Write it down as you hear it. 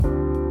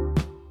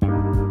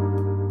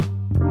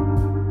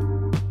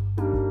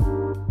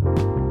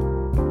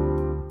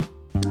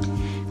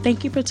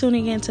Thank you for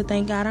tuning in to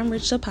Thank God I'm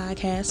Rich, the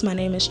podcast. My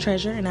name is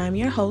Treasure and I'm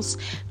your host.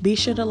 Be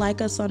sure to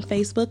like us on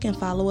Facebook and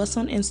follow us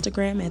on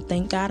Instagram at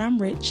Thank God I'm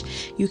Rich.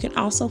 You can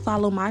also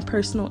follow my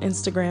personal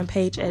Instagram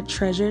page at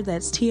Treasure,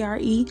 that's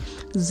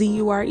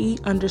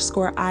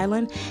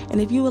TREZURE_island. And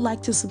if you would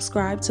like to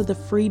subscribe to the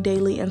free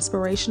daily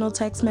inspirational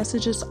text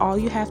messages, all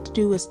you have to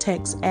do is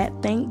text at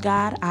Thank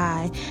God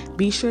I.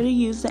 Be sure to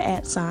use the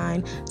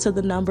 @ to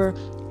the number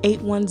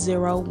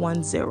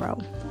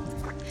 81010.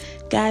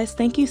 Guys,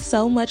 thank you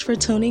so much for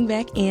tuning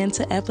back in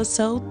to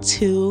episode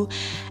 2.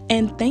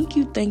 And thank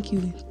you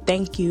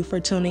for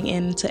tuning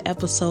in to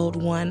episode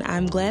 1.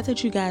 I'm glad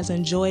that you guys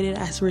enjoyed it.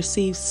 I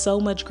received so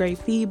much great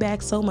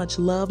feedback, so much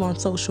love on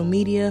social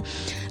media,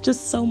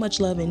 just so much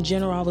love in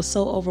general. I was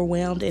so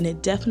overwhelmed, and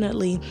it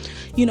definitely,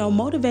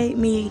 motivated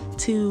me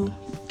to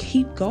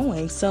keep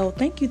going. So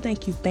thank you.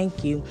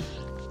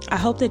 I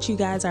hope that you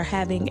guys are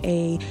having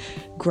a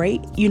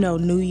great,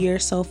 new year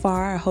so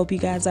far. I hope you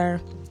guys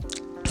are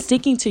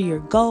sticking to your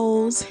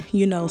goals,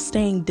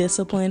 staying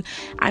disciplined.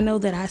 I know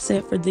that I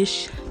said for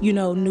this,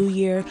 new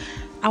year,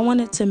 I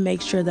wanted to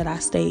make sure that I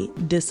stay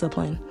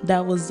disciplined.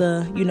 That was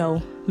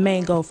the,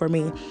 main goal for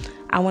me.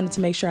 I wanted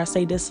to make sure I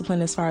stay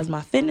disciplined as far as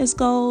my fitness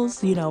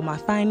goals, my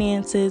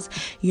finances,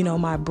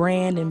 my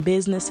brand and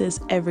businesses,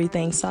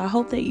 everything. So I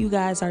hope that you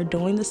guys are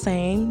doing the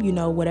same,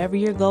 whatever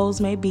your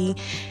goals may be.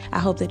 I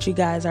hope that you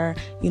guys are,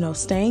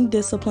 staying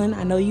disciplined.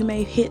 I know you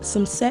may hit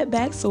some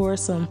setbacks or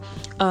some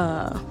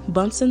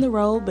bumps in the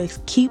road, but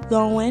keep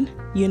going,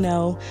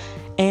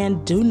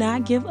 and do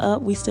not give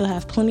up. We still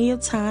have plenty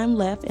of time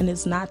left, and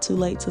it's not too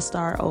late to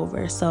start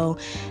over. So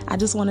I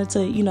just wanted to,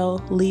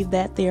 leave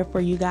that there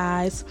for you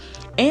guys.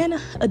 And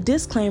a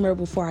disclaimer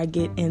before I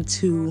get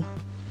into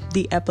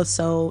the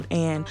episode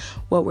and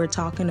what we're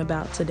talking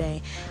about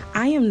today.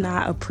 I am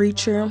not a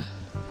preacher.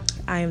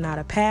 I am not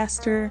a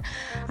pastor.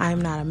 I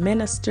am not a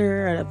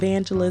minister, an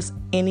evangelist,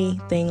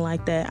 anything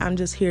like that. I'm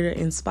just here to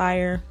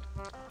inspire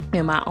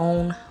in my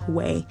own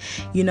way,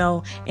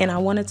 and I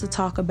wanted to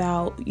talk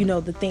about,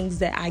 the things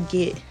that I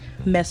get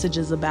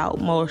messages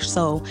about more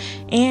so,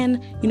 and,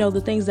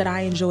 the things that I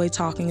enjoy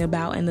talking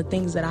about and the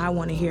things that I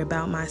want to hear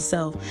about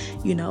myself,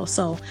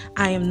 so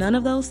I am none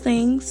of those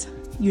things.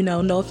 No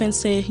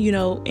offense to,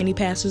 any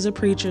pastors or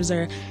preachers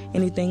or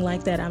anything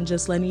like that. I'm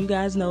just letting you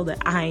guys know that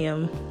I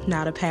am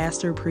not a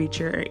pastor,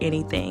 preacher, or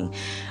anything.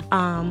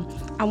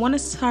 I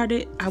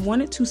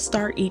wanted to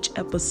start each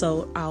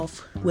episode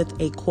off with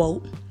a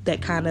quote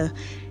that kind of,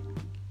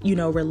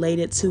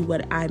 related to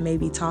what I may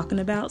be talking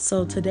about.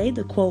 So today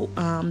the quote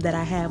that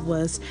I have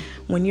was,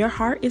 "When your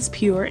heart is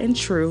pure and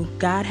true,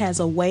 God has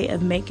a way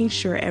of making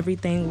sure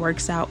everything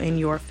works out in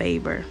your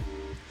favor."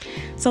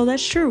 So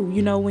that's true.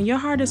 When your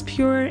heart is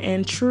pure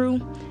and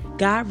true,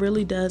 God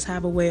really does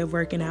have a way of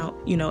working out,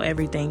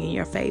 everything in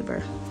your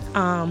favor.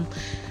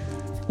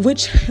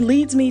 Which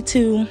leads me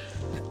to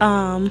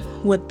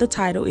what the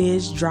title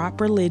is,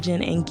 Drop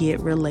Religion and Get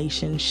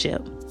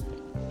Relationship.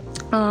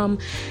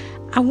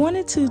 I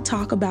wanted to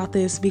talk about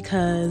this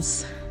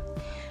because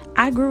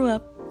I grew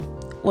up,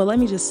 well, let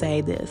me just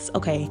say this.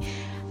 Okay.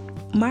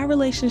 My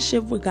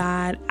relationship with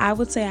God, I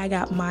would say I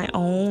got my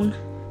own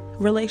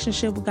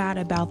relationship with God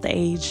about the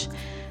age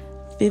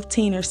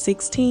 15 or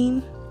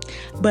 16,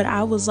 but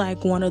I was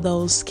like one of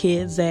those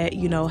kids that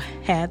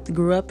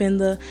grew up in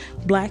the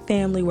black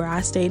family where I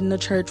stayed in the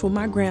church with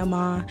my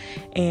grandma,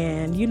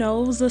 and it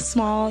was a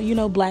small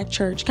black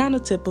church, kind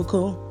of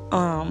typical,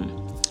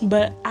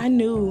 but I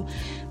knew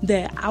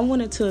that I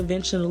wanted to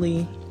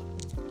eventually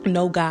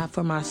know God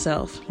for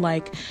myself.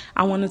 Like,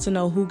 I wanted to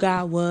know who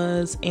God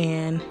was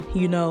and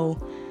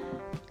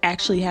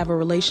actually have a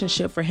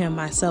relationship for him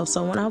myself.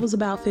 So when I was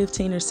about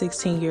 15 or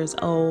 16 years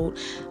old,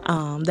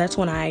 that's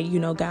when I,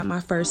 got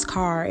my first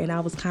car, and I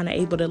was kind of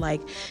able to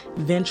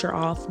venture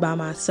off by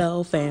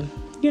myself, and,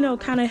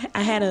 I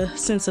had a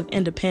sense of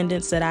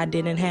independence that I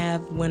didn't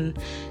have when,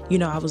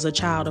 I was a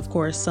child, of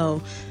course.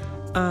 So,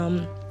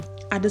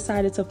 I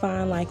decided to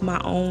find my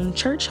own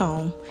church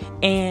home,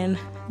 and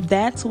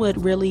that's what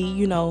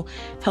really,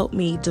 helped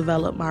me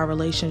develop my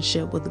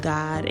relationship with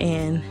God.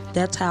 And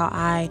that's how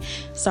I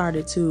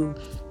started to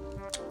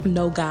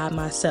know God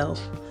myself.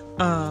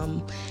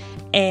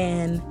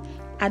 And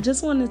I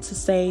just wanted to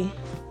say,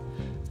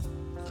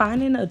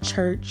 finding a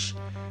church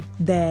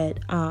that,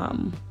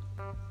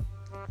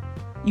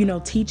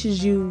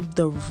 teaches you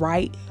the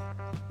right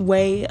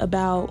way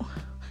about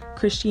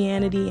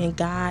Christianity and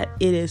God,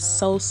 it is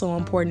so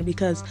important,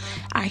 because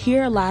I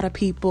hear a lot of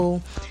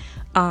people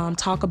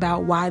talk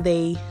about why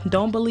they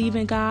don't believe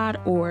in God,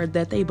 or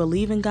that they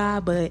believe in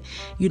God, but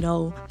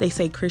they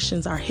say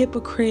Christians are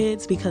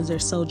hypocrites because they're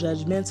so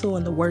judgmental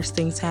and the worst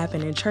things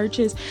happen in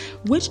churches,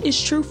 which is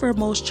true for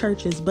most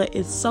churches. But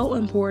it's so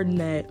important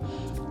that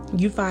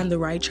you find the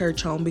right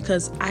church home,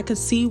 because I could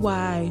see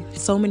why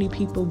so many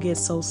people get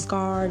so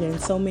scarred and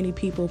so many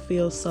people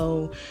feel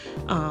so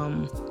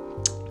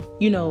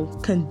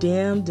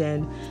condemned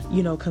and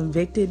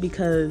convicted,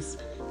 because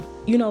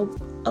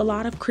a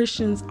lot of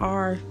Christians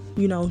are,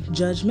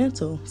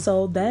 judgmental.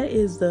 So that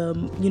is the,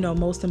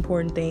 most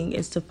important thing,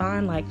 is to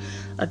find like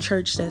a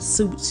church that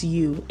suits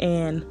you.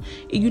 And,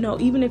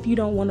 even if you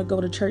don't want to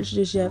go to church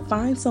just yet,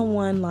 find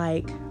someone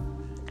like,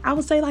 I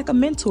would say like a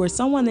mentor,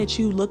 someone that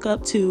you look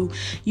up to,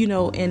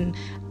 in,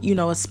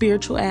 a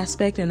spiritual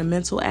aspect and a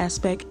mental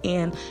aspect,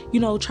 and,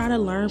 try to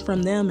learn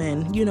from them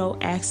and,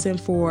 ask them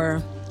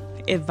for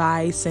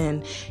advice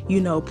and,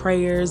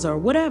 prayers or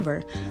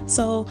whatever.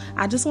 So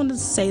I just wanted to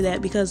say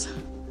that because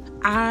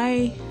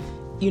I,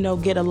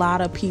 get a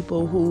lot of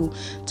people who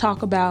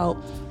talk about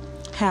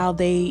how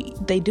they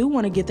do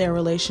want to get their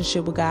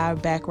relationship with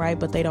God back right,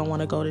 but they don't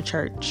want to go to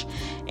church.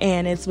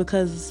 And it's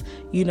because,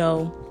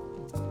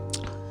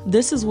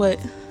 this is what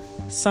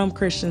some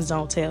Christians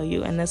don't tell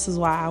you. And this is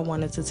why I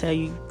wanted to tell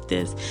you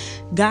this.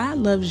 God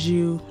loves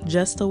you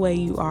just the way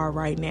you are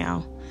right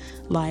now.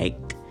 Like,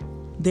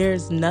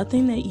 there's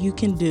nothing that you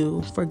can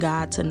do for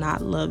God to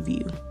not love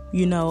you.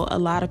 A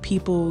lot of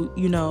people,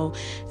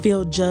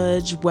 feel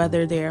judged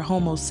whether they're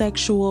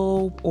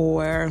homosexual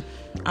or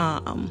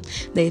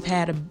they've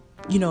had a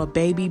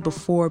baby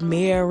before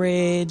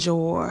marriage,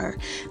 or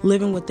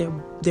living with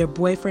their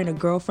boyfriend or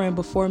girlfriend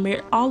before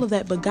marriage, all of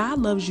that. But God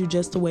loves you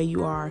just the way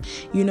you are.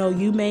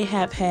 You may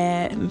have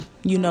had,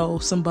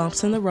 some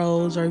bumps in the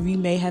roads, or you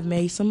may have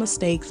made some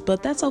mistakes,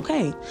 but that's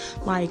okay.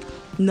 Like,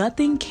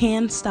 nothing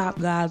can stop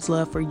God's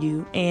love for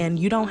you, and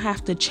you don't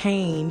have to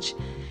change,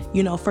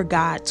 for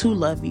God to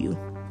love you.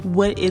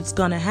 What it's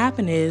going to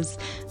happen is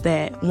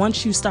that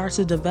once you start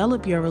to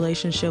develop your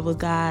relationship with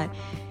God,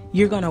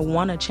 you're going to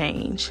want to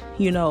change,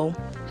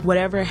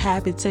 whatever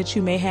habits that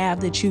you may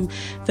have that you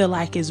feel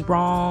like is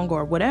wrong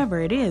or whatever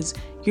it is,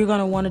 you're going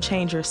to want to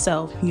change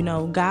yourself.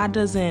 God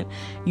doesn't,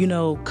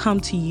 come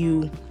to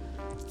you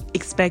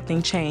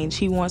expecting change.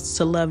 He wants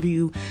to love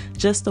you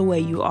just the way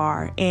you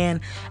are. And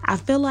I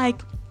feel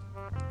like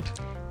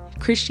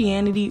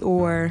Christianity,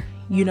 or,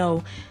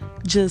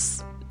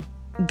 just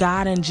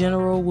God in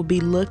general, will be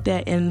looked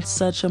at in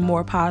such a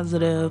more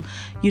positive,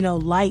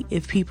 light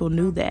if people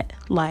knew that,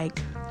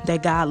 like,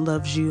 that God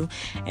loves you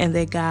and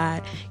that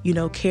God,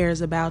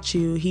 cares about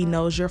you. He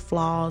knows your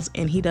flaws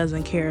and he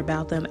doesn't care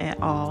about them at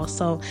all.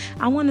 So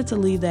I wanted to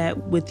leave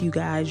that with you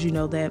guys,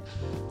 that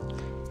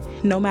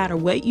no matter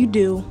what you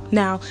do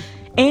now,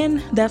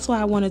 and that's why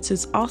I wanted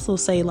to also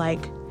say,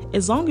 like,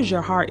 as long as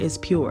your heart is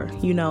pure,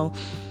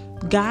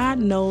 God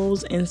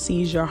knows and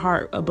sees your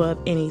heart above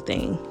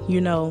anything,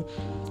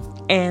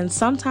 and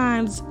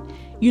sometimes,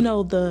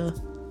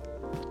 the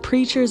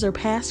preachers or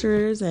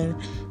pastors and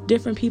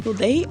different people,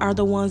 they are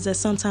the ones that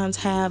sometimes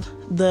have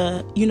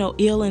the,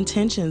 ill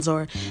intentions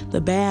or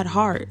the bad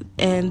heart.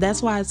 And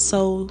that's why it's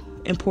so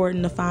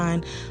important to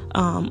find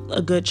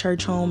a good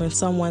church home and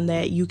someone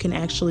that you can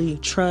actually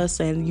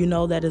trust and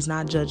that is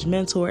not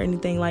judgmental or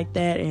anything like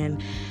that.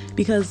 And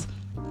because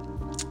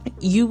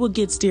you will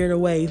get steered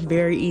away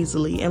very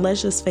easily. And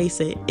let's just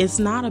face it, it's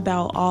not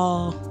about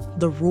all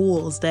the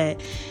rules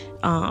that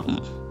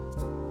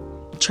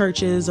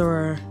churches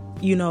or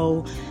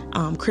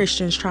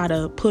Christians try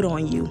to put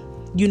on you.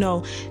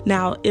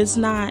 Now it's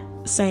not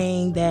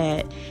saying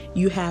that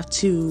you have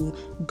to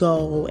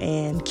go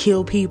and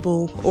kill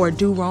people or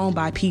do wrong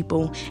by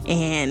people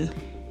and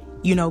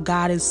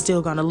God is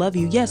still going to love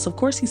you. Yes, of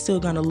course he's still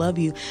going to love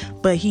you,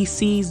 but he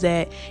sees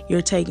that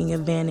you're taking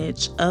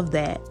advantage of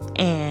that.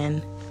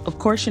 And of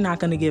course you're not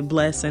going to get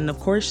blessed. And of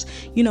course,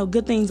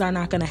 good things are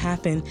not going to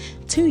happen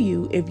to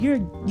you if you're,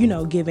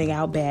 giving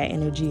out bad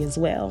energy as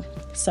well.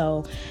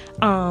 So,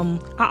 I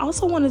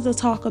also wanted to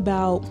talk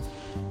about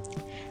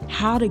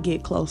how to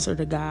get closer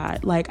to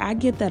God. Like, I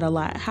get that a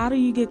lot. How do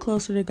you get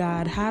closer to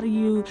God? How do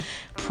you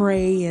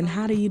pray? And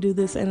how do you do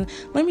this? And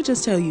let me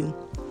just tell you,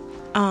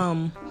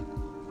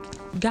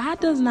 God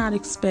does not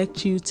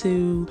expect you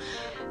to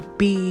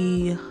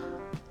be,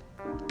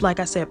 like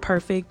I said,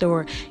 perfect,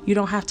 or you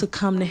don't have to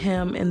come to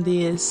him in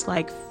this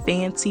like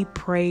fancy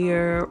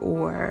prayer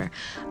or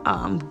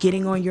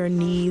getting on your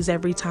knees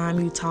every time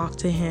you talk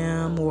to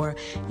him, or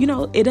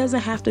it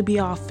doesn't have to be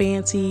all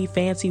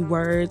fancy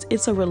words.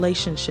 It's a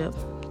relationship.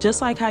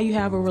 Just like how you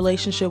have a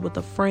relationship with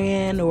a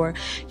friend or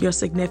your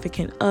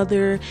significant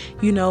other,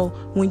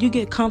 when you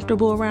get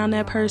comfortable around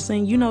that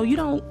person, you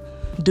don't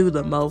do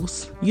the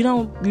most.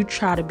 You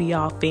try to be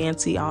all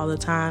fancy all the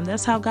time.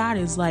 That's how God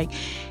is. Like,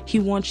 he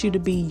wants you to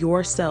be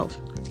yourself.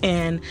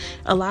 And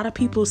a lot of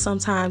people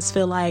sometimes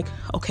feel like,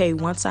 okay,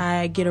 once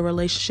I get a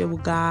relationship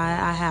with God,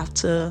 I have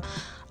to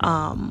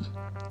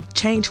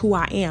change who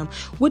I am,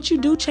 which you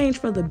do change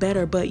for the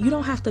better, but you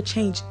don't have to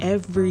change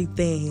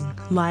everything.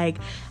 Like,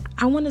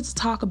 I wanted to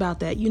talk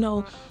about that. You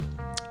don't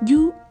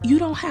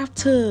have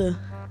to,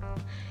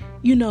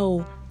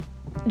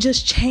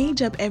 just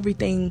change up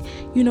everything.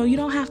 You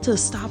don't have to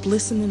stop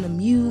listening to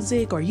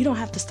music, or you don't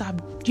have to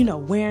stop,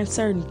 wearing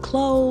certain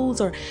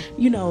clothes, or,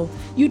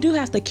 you do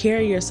have to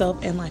carry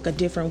yourself in like a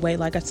different way.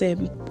 Like I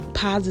said,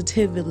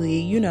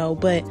 positively,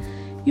 but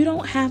you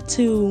don't have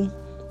to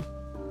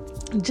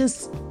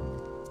just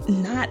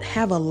not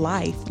have a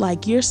life.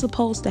 Like, you're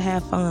supposed to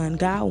have fun.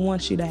 God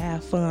wants you to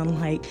have fun.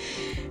 Like,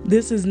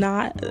 This is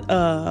not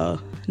a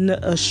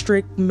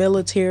strict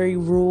military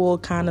rule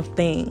kind of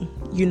thing.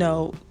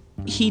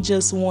 He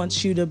just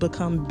wants you to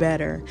become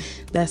better.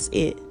 That's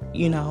it.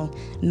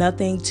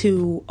 Nothing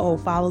to,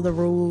 follow the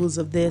rules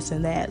of this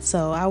and that.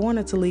 So I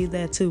wanted to leave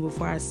that too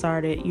before I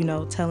started,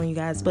 telling you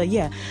guys. But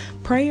yeah,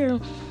 prayer,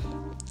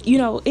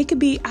 it could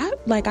be,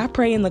 I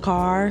pray in the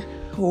car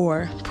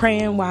or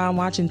praying while I'm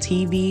watching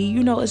TV.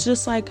 It's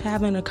just like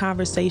having a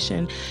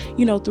conversation,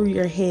 through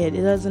your head.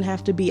 It doesn't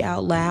have to be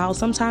out loud.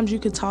 Sometimes you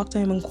could talk to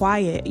him in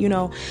quiet.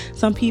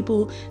 Some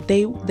people,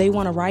 they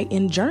want to write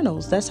in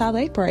journals. That's how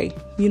they pray,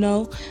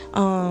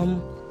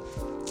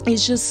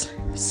 It's just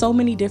so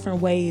many different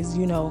ways,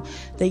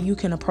 that you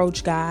can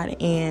approach God,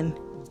 and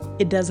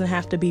it doesn't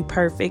have to be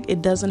perfect.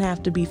 It doesn't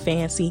have to be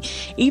fancy.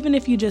 Even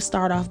if you just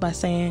start off by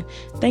saying,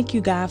 thank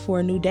you, God, for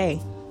a new day.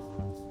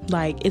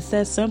 Like, it's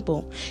that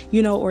simple,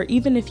 or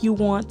even if you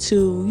want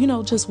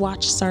to, just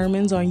watch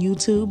sermons on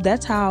YouTube.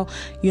 That's how,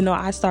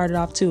 I started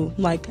off too.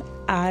 Like,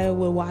 I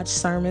would watch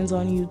sermons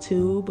on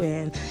YouTube,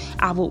 and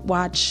I would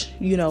watch,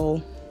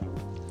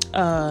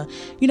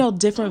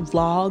 different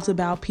vlogs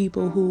about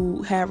people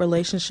who had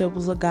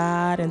relationships with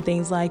God and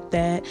things like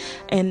that.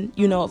 And,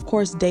 of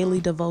course,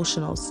 daily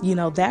devotionals,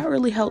 that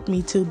really helped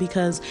me too,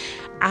 because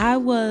I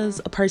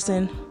was a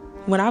person,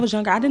 when I was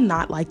younger, I did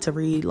not like to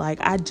read. Like,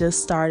 I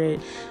just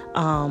started,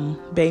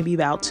 maybe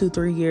about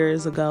 2-3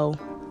 years ago,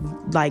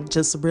 like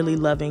just really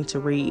loving to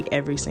read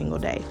every single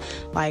day.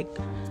 Like,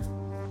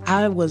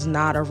 I was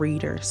not a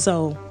reader.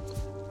 So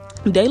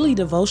daily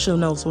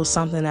devotionals was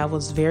something that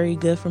was very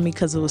good for me,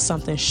 because it was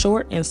something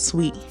short and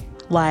sweet.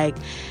 Like,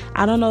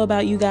 I don't know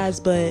about you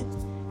guys, but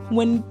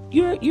when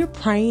you're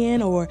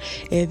praying, or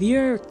if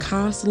you're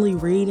constantly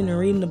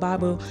reading the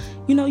Bible,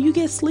 you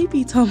get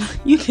sleepy.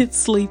 You get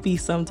sleepy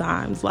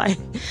sometimes. Like,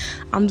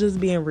 I'm just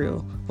being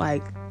real.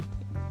 Like,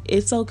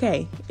 it's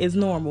okay. It's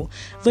normal.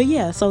 But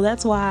yeah, so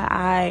that's why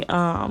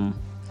I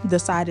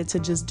decided to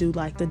just do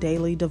like the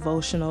daily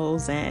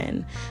devotionals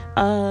and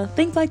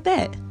things like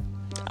that.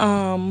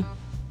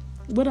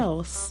 What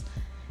else?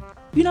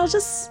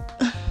 Just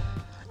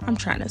I'm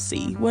trying to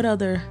see what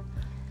other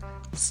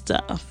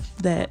stuff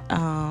that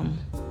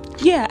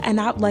and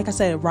like I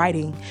said,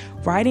 writing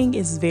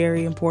is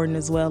very important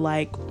as well.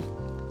 Like,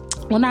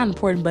 well, not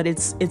important, but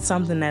it's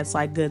something that's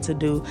like good to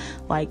do.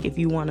 Like, if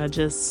you want to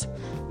just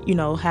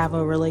have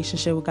a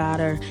relationship with God,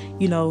 or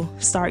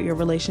start your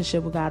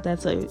relationship with God,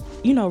 that's a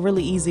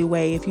really easy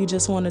way. If you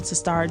just wanted to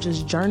start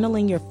just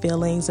journaling your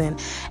feelings and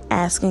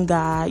asking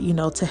God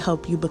to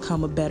help you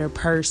become a better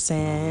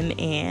person,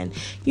 and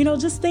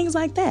just things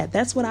like that.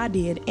 That's what I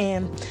did.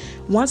 And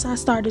once I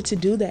started to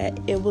do that,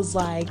 it was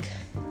like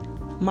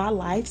my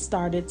life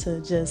started to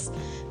just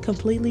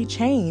completely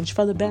change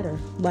for the better.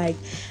 Like,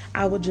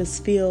 I would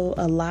just feel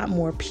a lot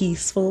more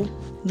peaceful.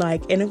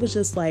 Like, and it was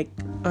just like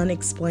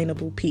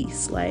unexplainable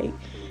peace. Like,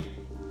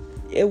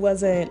 it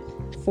wasn't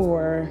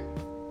for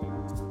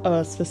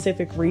a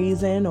specific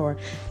reason or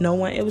no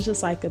one. It was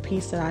just like a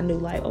peace that I knew,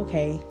 like,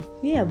 okay,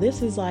 yeah,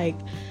 this is like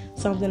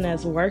something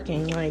that's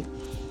working. Like,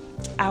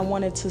 I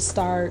wanted to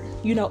start,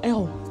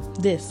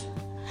 this.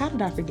 How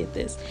did I forget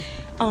this?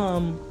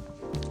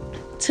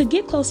 To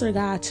get closer to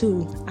God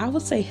too, I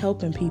would say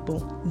helping people.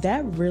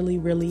 That really,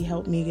 really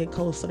helped me get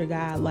closer to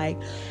God. Like,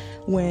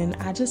 when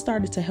I just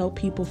started to help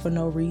people for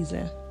no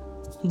reason,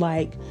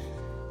 like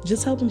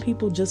just helping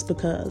people just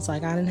because,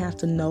 like, I didn't have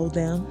to know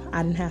them.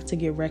 I didn't have to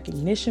get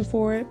recognition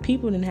for it.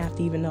 People didn't have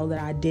to even know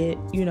that I did,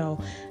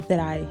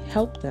 that I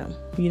helped them.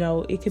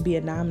 It could be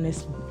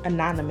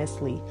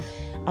anonymously.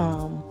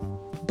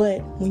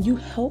 But when you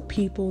help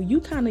people, you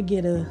kind of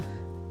get a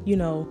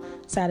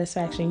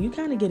satisfaction. You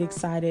kind of get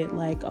excited,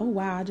 like, oh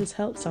wow, I just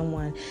helped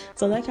someone.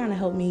 So that kind of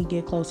helped me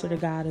get closer to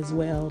God as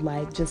well.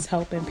 Like, just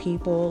helping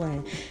people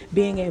and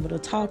being able to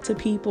talk to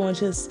people and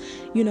just,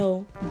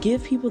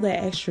 give people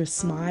that extra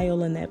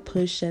smile and that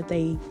push that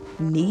they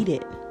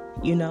needed,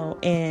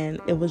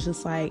 and it was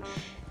just like,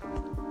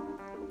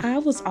 I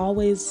was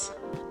always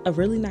a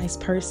really nice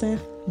person,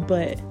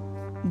 but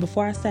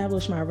before I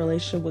established my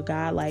relationship with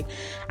God, like,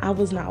 I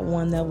was not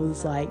one that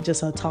was like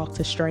just a talk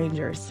to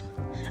strangers.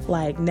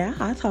 Like, now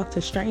I talk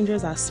to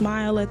strangers, I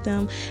smile at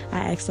them,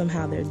 I ask them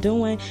how they're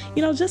doing,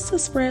 just to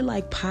spread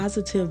like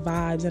positive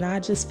vibes. And I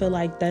just feel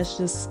like that's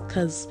just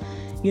because,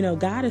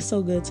 God is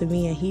so good to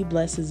me, and he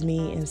blesses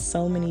me in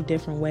so many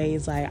different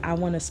ways. Like, I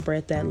want to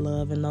spread that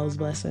love and those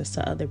blessings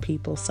to other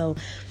people. So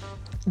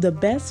the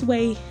best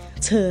way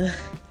to,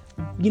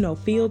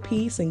 feel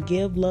peace and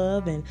give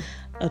love and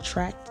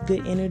attract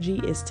good energy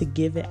is to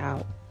give it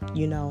out,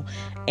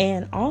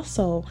 And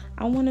also,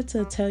 I wanted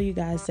to tell you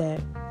guys that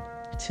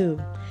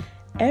too,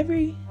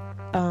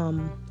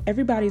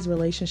 everybody's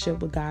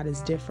relationship with God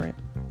is different.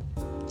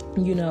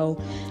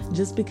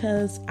 Just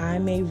because I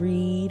may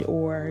read,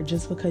 or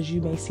just because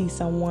you may see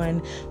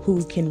someone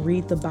who can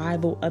read the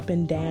Bible up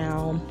and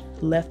down,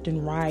 left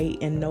and right,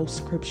 and know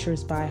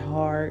scriptures by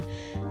heart,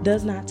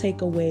 does not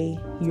take away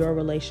your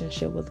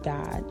relationship with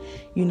God.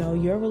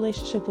 Your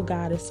relationship with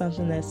God is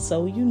something that's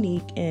so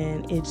unique,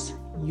 and it's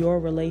your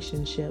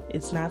relationship.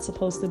 It's not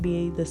supposed to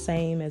be the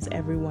same as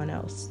everyone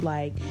else.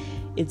 Like,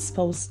 it's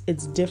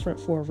different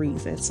for a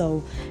reason.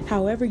 So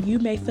however you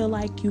may feel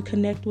like you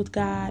connect with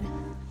God,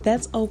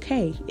 that's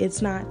okay.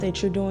 It's not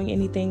that you're doing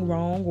anything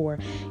wrong or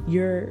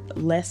you're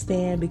less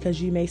than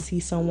because you may see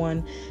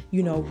someone,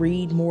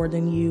 read more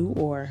than you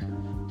or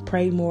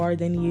pray more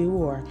than you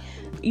or,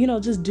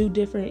 just do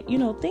different,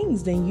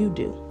 things than you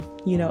do.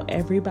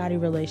 Everybody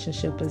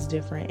relationship is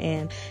different.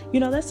 And,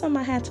 that's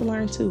something I had to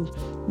learn too.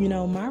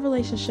 My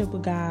relationship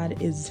with God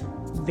is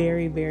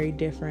very, very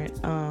different.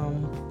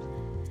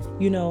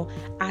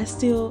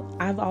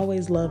 I've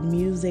always loved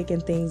music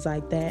and things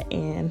like that.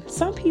 And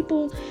some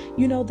people,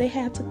 they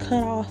had to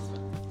cut off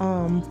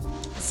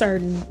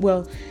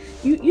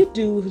you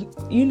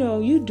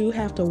do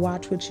have to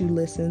watch what you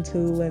listen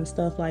to and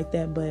stuff like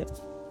that.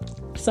 But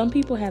some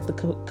people have to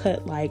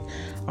cut like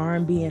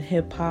R&B and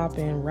hip hop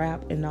and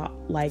rap and not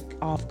like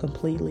off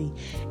completely.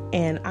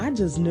 And I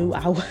just knew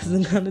I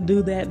wasn't going to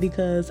do that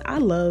because I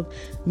love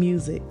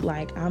music.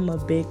 Like, I'm a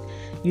big,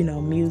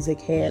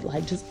 music head,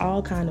 like just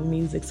all kind of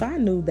music. So I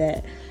knew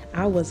that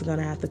I wasn't going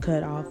to have to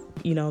cut off,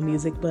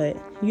 music. But,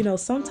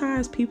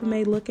 sometimes people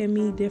may look at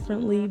me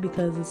differently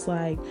because it's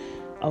like,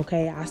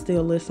 okay, I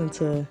still listen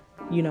to,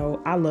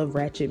 I love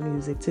ratchet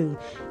music too,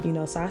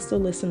 so I still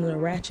listen to the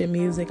ratchet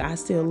music. I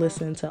still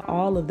listen to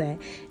all of that.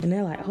 And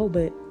they're like, oh,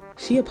 but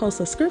she'll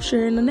post a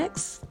scripture in the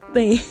next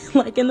thing,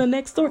 like in the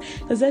next story.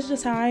 Because that's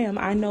just how I am.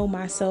 I know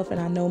myself and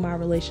I know my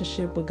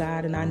relationship with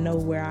God and I know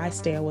where I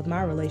stand with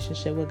my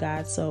relationship with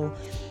God. So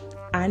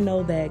I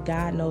know that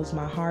God knows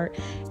my heart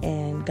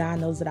and God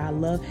knows that I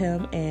love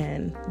him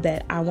and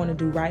that I want to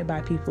do right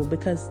by people,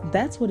 because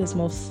that's what it's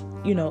most,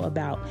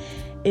 about.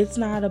 It's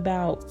not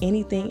about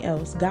anything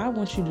else. God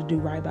wants you to do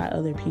right by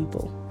other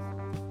people.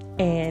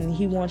 And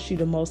he wants you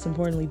to, most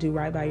importantly, do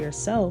right by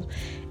yourself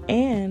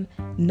and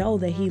know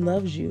that he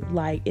loves you.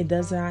 Like, it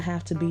does not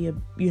have to be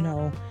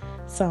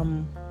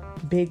some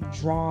big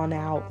drawn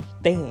out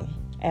thing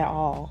at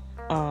all.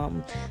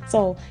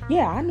 So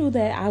yeah, I knew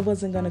that I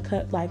wasn't going to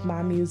cut like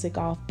my music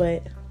off,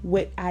 but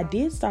what I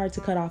did start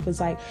to cut off was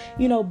like,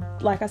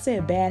 like I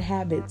said, bad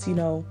habits.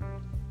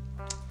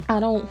 I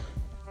don't,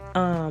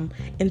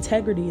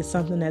 integrity is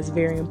something that's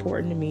very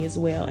important to me as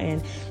well.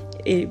 And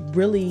it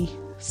really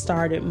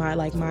started my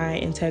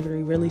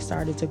integrity really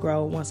started to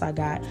grow once I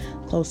got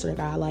closer to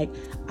God. Like,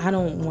 I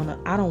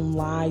don't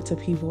lie to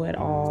people at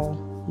all.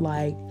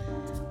 Like,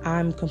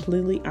 I'm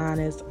completely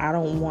honest. I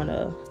don't want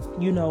to,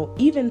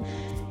 even,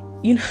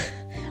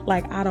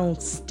 like, I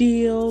don't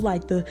steal,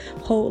 like the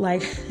whole,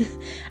 like,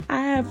 I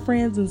have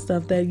friends and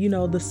stuff that,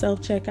 the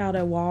self-checkout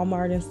at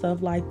Walmart and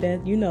stuff like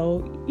that,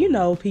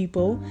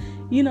 people,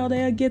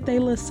 they'll get their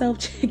little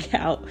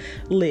self-checkout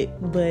lit,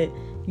 but,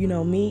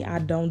 me, I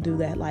don't do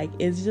that. Like,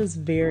 it's just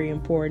very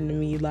important to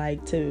me,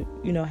 like, to,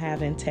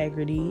 have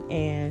integrity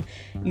and,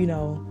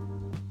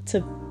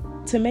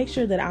 to make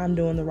sure that I'm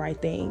doing the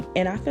right thing.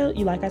 And I feel,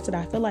 like I said,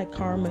 I feel like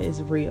karma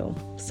is real.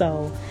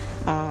 So,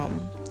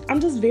 I'm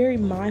just very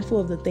mindful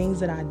of the things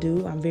that I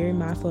do. I'm very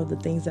mindful of the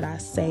things that I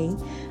say,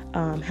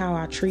 how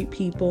I treat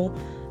people.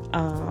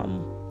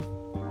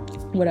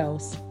 What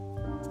else?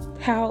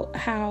 How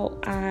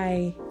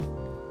I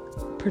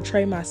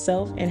portray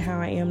myself and how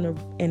I am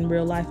in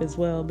real life as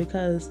well,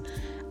 because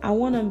I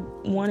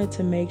wanted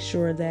to make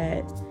sure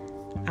that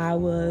I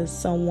was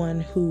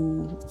someone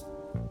who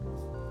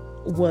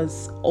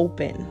was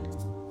open,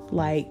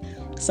 like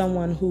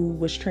someone who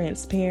was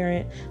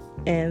transparent,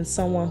 and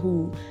someone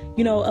who,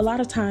 a lot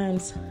of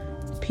times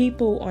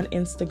people on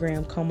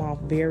Instagram come off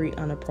very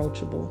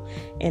unapproachable.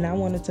 And I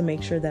wanted to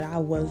make sure that I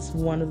was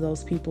one of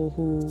those people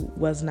who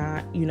was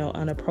not,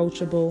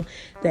 unapproachable,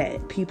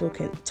 that people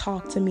could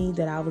talk to me,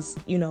 that I was,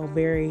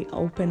 very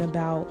open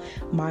about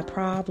my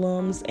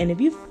problems. And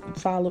if you've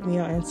followed me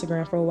on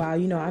Instagram for a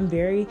while, I'm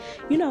very,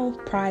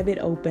 private,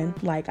 open.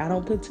 Like, I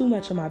don't put too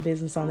much of my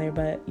business on there,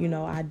 but,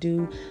 I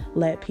do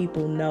let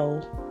people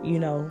know,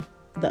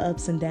 the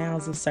ups and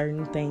downs of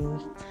certain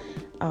things.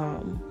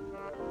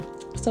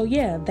 So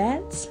yeah,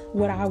 that's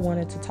what I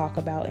wanted to talk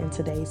about in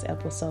today's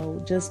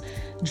episode. Just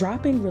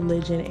dropping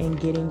religion and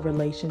getting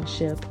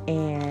relationship,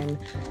 and,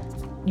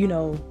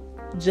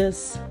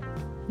 just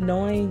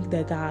knowing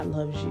that God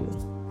loves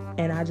you.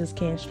 And I just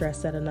can't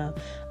stress that enough.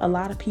 A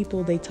lot of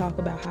people, they talk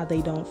about how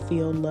they don't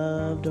feel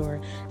loved,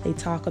 or they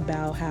talk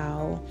about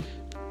how,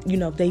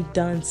 they've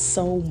done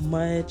so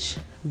much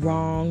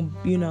wrong,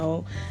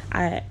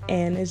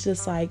 and it's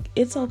just like,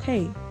 it's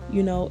okay.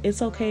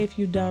 It's okay if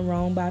you've done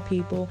wrong by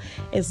people,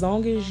 as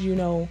long as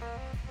you're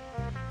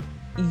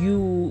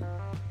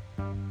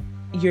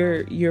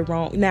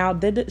wrong. Now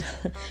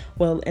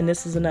and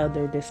this is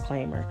another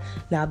disclaimer.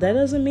 Now, that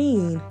doesn't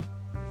mean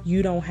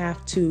you don't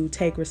have to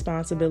take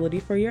responsibility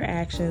for your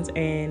actions,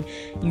 and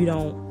you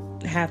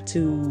don't have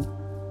to,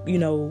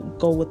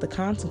 go with the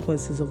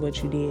consequences of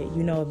what you did.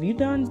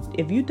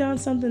 If you've done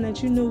something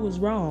that you knew was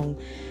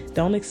wrong,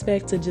 don't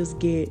expect to just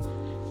get,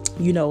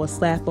 a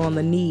slap on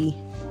the knee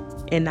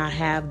and not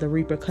have the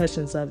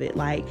repercussions of it.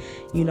 Like,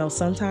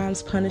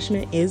 sometimes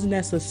punishment is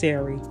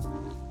necessary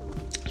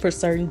for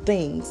certain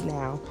things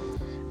now.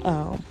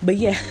 But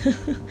yeah,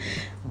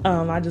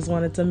 I just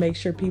wanted to make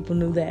sure people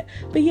knew that.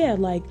 But yeah,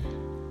 like,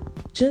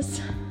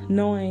 just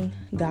knowing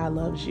God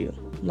loves you,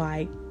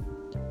 like,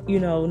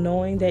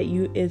 knowing that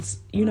it's,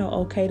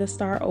 okay to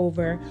start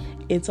over.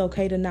 It's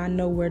okay to not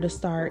know where to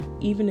start,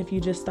 even if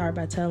you just start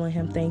by telling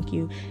him thank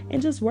you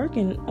and just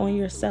working on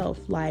yourself.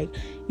 Like,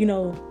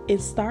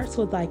 it starts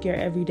with like your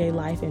everyday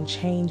life and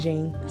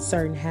changing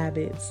certain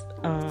habits,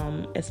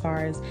 as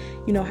far as,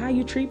 how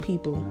you treat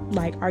people.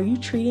 Like, are you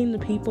treating the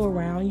people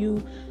around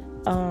you,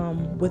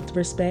 with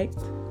respect?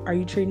 Are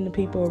you treating the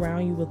people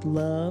around you with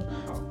love?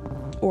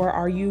 Or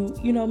are you,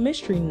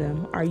 mistreating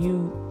them? Are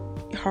you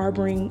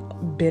harboring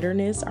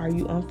bitterness? Are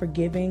you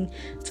unforgiving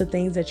to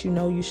things that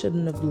you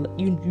shouldn't have,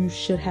 you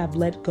should have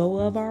let go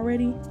of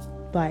already?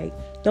 Like,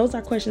 those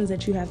are questions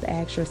that you have to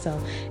ask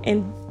yourself.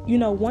 And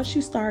once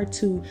you start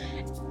to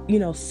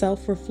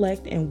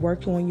self-reflect and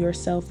work on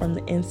yourself from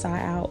the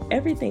inside out,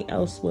 everything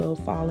else will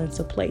fall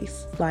into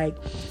place. Like,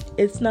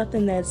 it's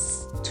nothing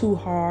that's too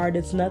hard.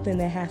 It's nothing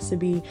that has to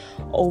be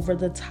over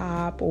the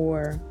top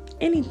or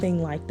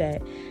anything like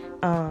that.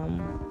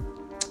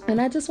 And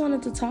I just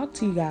wanted to talk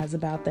to you guys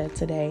about that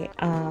today.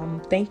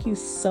 Thank you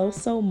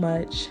so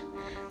much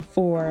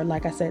for,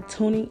 like I said,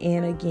 tuning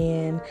in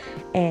again.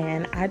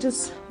 And I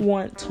just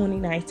want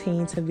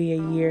 2019 to be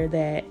a year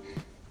that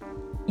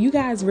you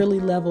guys really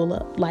level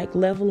up. Like,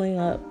 leveling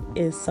up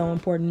is so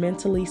important,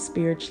 mentally,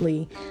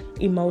 spiritually,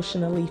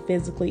 emotionally,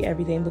 physically,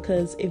 everything.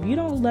 Because if you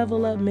don't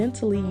level up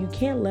mentally, you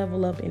can't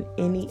level up in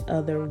any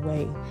other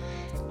way.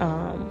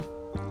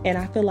 And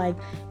I feel like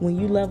when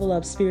you level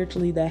up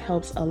spiritually, that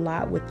helps a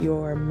lot with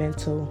your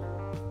mental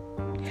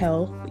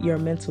health, your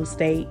mental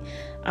state.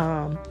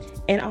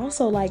 And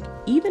also, like,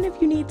 even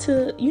if you need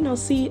to,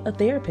 see a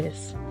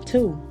therapist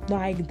too,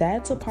 like,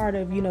 that's a part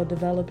of,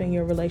 developing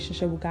your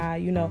relationship with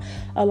God.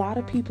 A lot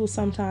of people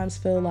sometimes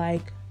feel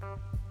like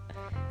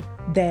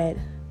that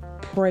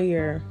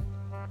prayer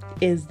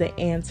is the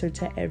answer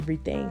to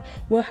everything.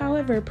 Well,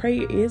 however,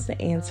 prayer is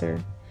the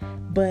answer,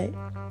 but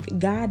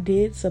God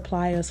did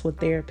supply us with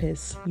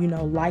therapists,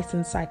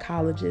 licensed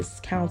psychologists,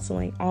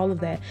 counseling, all of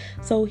that.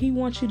 So he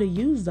wants you to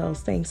use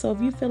those things. So if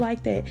you feel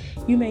like that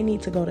you may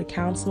need to go to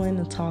counseling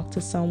and talk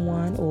to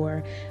someone,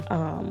 or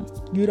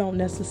you don't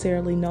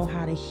necessarily know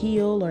how to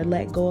heal or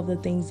let go of the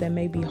things that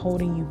may be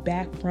holding you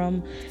back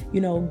from,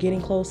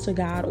 getting close to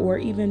God, or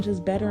even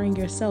just bettering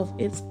yourself,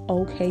 it's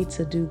okay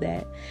to do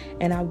that.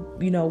 And I,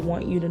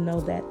 want you to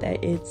know that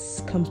it's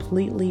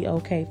completely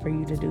okay for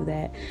you to do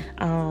that.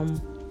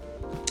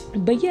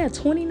 But yeah,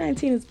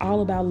 2019 is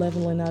all about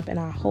leveling up, and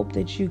I hope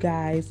that you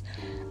guys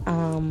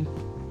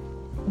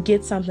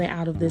get something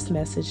out of this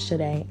message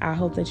today. I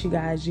hope that you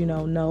guys,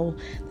 know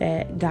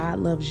that God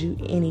loves you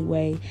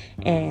anyway,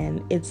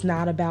 and it's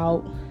not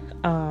about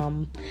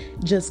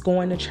just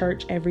going to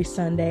church every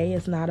Sunday.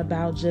 It's not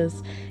about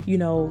just,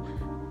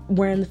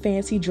 wearing the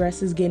fancy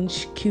dresses, getting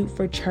cute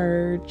for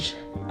church,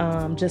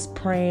 just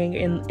praying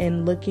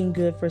and looking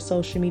good for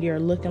social media, or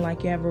looking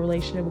like you have a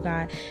relationship with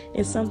God.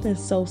 It's something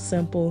so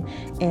simple,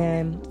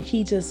 and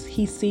he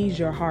sees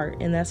your heart,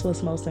 and that's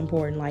what's most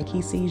important. Like,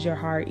 he sees your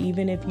heart,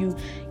 even if you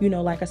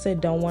like I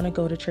said, don't want to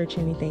go to church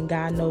or anything.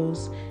 God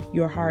knows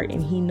your heart,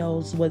 and he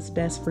knows what's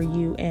best for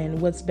you,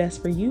 and what's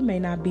best for you may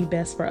not be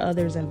best for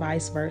others, and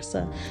vice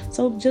versa.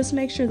 So just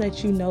make sure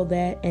that you know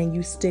that, and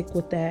you stick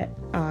with that.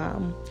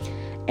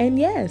 And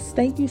yes,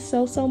 thank you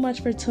so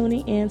much for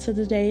tuning in to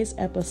today's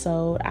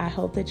episode. I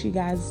hope that you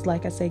guys,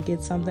 like I said,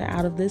 get something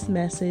out of this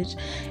message.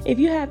 If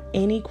you have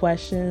any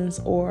questions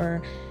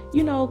or,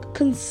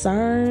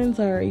 concerns,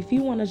 or if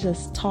you want to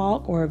just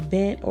talk or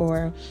vent,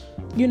 or,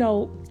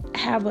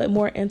 have a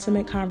more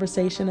intimate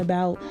conversation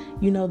about,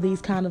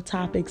 these kind of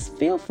topics,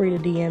 feel free to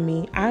DM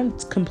me. I'm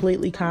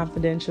completely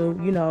confidential.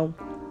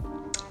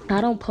 I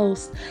don't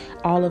post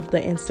all of the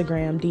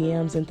Instagram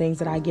DMs and things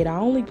that I get. I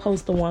only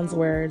post the ones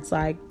where it's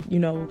like,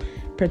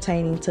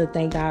 pertaining to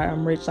Thank God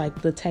I'm Rich,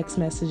 like the text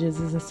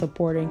messages isn't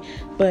supporting.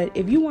 But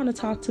if you want to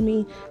talk to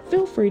me,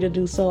 feel free to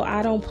do so.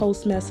 I don't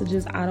post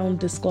messages. I don't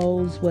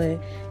disclose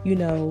what,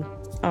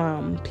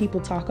 people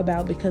talk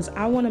about, because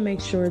I want to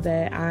make sure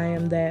that I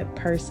am that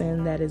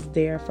person that is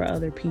there for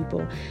other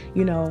people.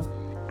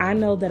 I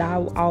know that I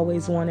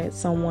always wanted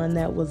someone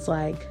that was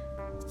like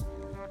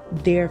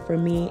there for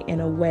me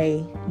in a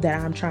way that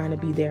I'm trying to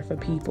be there for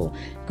people.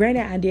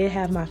 Granted, I did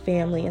have my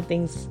family and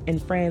things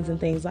and friends and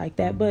things like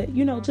that, but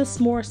just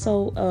more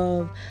so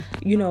of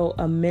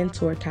a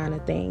mentor kind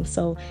of thing.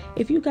 So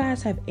if you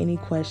guys have any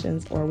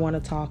questions or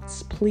want to talk,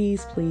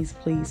 please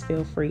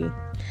feel free.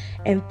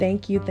 And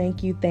thank you.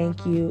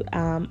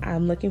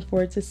 I'm looking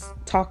forward to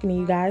talking to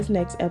you guys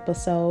next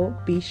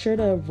episode. Be sure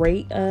to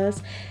rate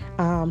us,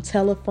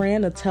 tell a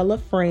friend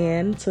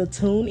to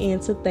tune in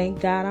to Thank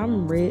God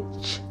I'm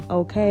Rich.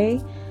 Okay,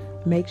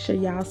 make sure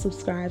y'all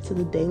subscribe to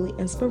the daily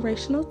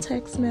inspirational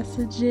text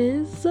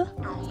messages.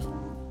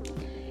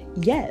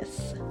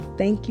 Yes,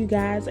 thank you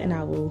guys, and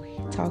I will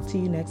talk to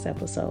you next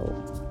episode.